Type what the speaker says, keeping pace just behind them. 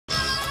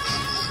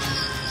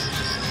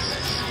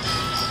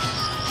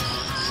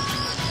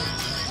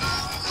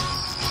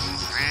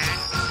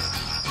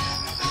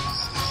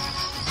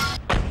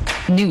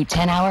New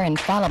 10-hour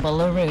infallible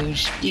Le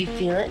Rouge. Do you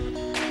feel it?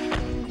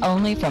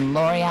 Only from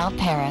L'Oreal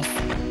Paris.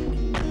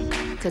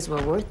 Because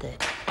we're worth it.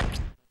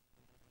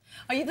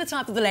 Are you the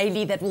type of the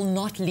lady that will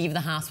not leave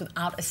the house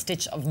without a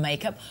stitch of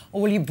makeup?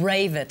 Or will you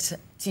brave it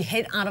to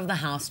head out of the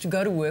house to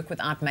go to work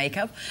without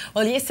makeup?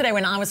 Well, yesterday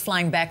when I was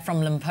flying back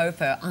from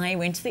Limpopo, I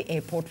went to the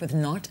airport with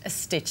not a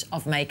stitch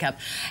of makeup.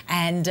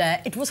 And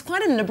it was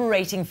quite a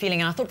liberating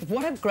feeling. I thought,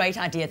 what a great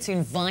idea to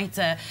invite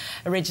a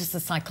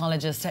registered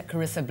psychologist,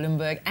 Charissa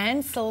Bloomberg,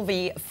 and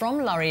Sylvie from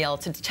Loreal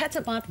to chat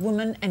about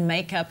women and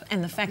makeup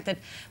and the fact that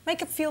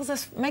makeup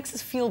makes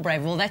us feel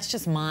brave. Well, that's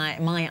just my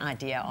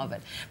idea of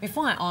it.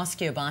 Before I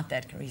ask you about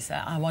that,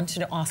 Charissa, I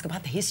wanted to ask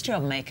about the history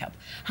of makeup.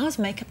 How has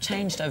makeup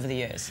changed over the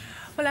years?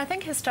 Well, I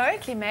think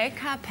historically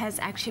makeup has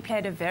actually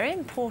played a very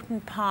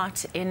important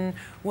part in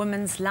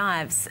women's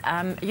lives.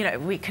 You know,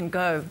 we can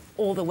go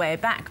all the way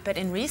back, but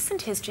in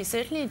recent history,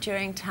 certainly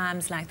during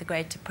times like the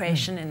Great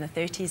Depression in the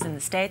 30s in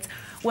the States,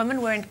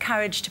 women were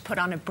encouraged to put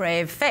on a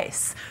brave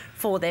face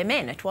for their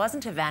men. It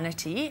wasn't a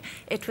vanity.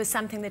 It was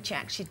something that you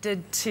actually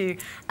did to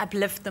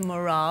uplift the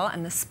morale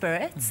and the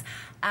spirits.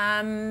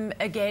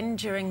 Again,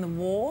 during the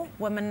war,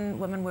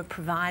 women were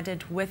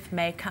provided with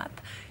makeup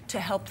to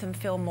help them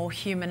feel more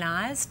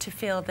humanized, to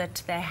feel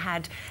that they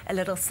had a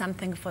little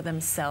something for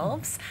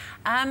themselves.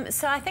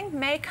 So I think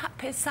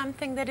makeup is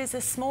something that is a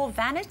small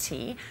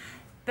vanity,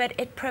 but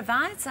it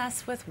provides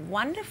us with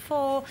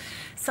wonderful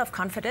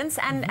self-confidence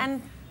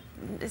and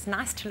it's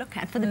nice to look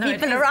at for the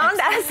people around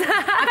us.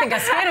 I think I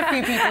scared a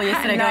few people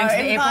yesterday going to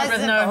the airport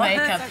with no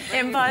makeup.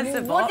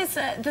 Impossible. What is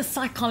the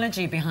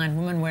psychology behind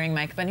women wearing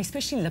makeup, and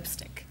especially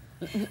lipstick?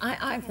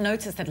 I've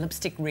noticed that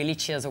lipstick really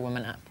cheers a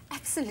woman up.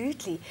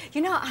 Absolutely.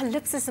 You know, our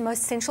lips is the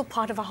most central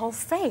part of our whole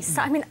face.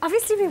 So, I mean,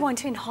 obviously we want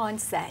to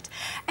enhance that.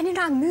 And, you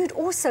know, our mood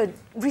also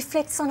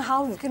reflects on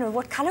how, you know,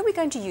 what colour we're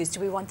going to use. Do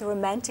we want the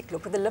romantic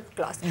look with the lip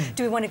gloss?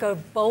 Do we want to go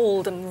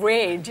bold and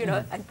red, you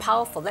know, and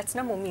powerful? That's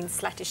no more mean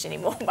sluttish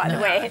anymore, by the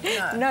way.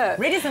 No.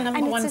 Red is the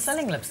number one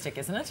selling lipstick,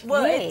 isn't it?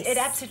 Well, yes. it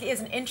absolutely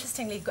is. And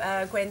interestingly,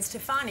 Gwen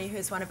Stefani,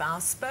 who's one of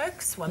our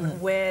spokeswomen,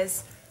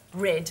 wears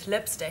red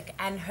lipstick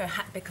and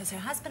because her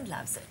husband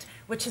loves it,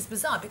 which is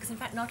bizarre because in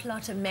fact not a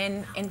lot of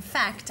men, in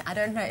fact, I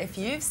don't know if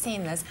you've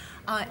seen this,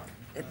 are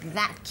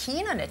that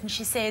keen on it, and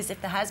she says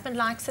if the husband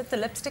likes it, the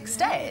lipstick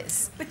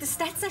stays. But the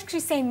stats actually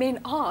say men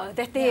are,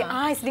 that their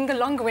eyes linger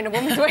longer when a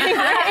woman's wearing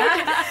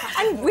red.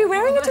 And we're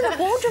wearing it in the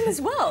boardroom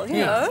as well, you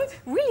know.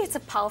 Really, it's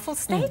a powerful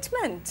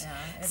statement.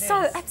 It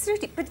so, is.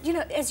 absolutely. But, you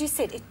know, as you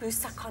said, it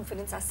boosts our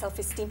confidence, our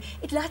self-esteem.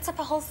 It lights up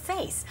our whole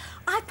face.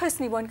 I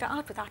personally won't go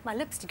out without my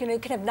lipstick. You know, you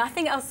can have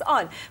nothing else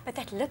on. But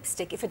that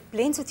lipstick, if it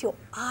blends with your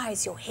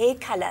eyes, your hair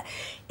colour,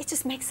 it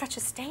just makes such a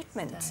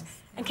statement.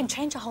 And can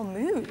change a whole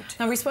mood.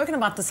 Now, we've spoken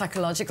about the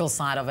psychological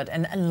side of it,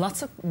 and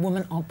lots of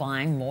women are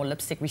buying more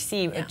lipstick. We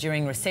see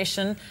during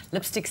recession,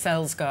 lipstick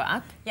sales go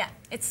up. Yeah,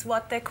 it's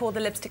what they call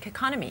the lipstick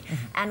economy.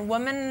 And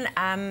women,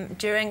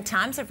 during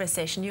times of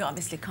recession, you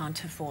obviously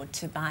can't afford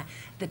to buy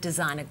the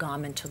designer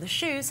garment or the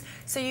shoes,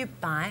 so you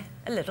buy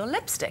a little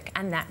lipstick,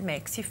 and that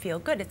makes you feel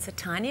good. It's a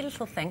tiny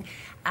little thing,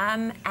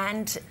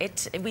 and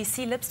we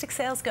see lipstick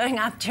sales going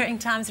up during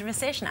times of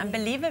recession,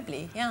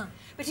 unbelievably,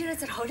 But you know,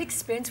 it's that whole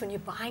experience when you're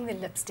buying the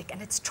lipstick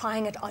and it's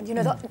trying it on. You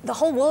know, the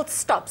whole world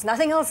stops.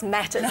 Nothing else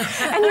matters.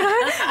 And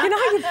you know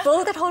how you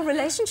build that whole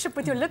relationship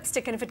with your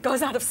lipstick, and if it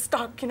goes out of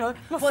stock, you know,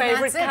 your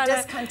favourite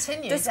colour.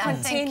 Discontinued. I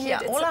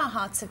think, all our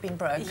hearts have been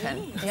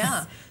broken.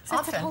 Yes. So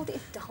Often. it's a whole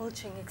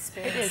indulging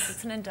experience. It is.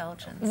 It's an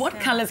indulgence. What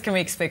colours can we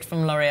expect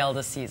from L'Oreal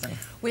this season?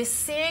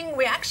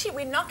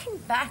 We're knocking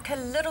back a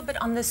little bit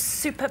on the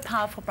super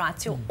powerful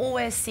brights. You'll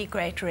always see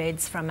great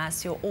reds from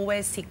us. You'll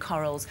always see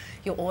corals.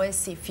 You'll always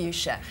see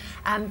fuchsia.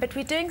 But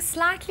we're doing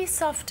slightly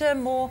softer,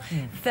 more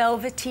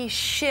velvety,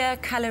 sheer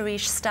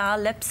colourish style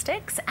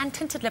lipsticks and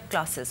tinted lip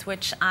glosses,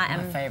 which I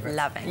am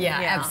loving.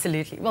 Yeah,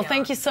 absolutely. Well,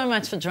 thank you so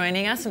much for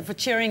joining us and for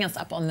cheering us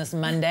up on this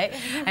Monday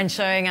and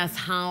showing us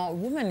how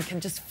women can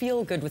just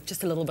feel good with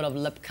just a little bit of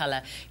lip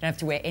colour. You don't have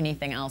to wear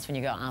anything else when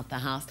you go out the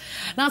house.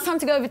 Now it's time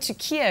to go over to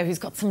Kia, who's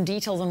got some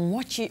details on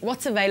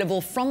what's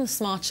available from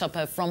Smart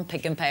Shopper from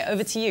Pick n Pay.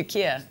 Over to you,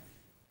 Kia.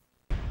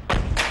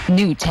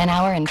 New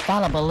 10-hour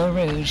infallible Le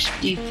Rouge.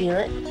 Do you feel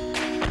it?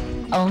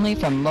 Only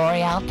from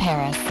L'Oreal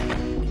Paris.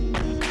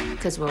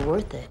 Because we're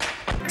worth it.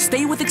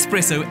 Stay with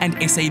Espresso and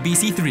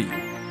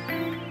SABC3.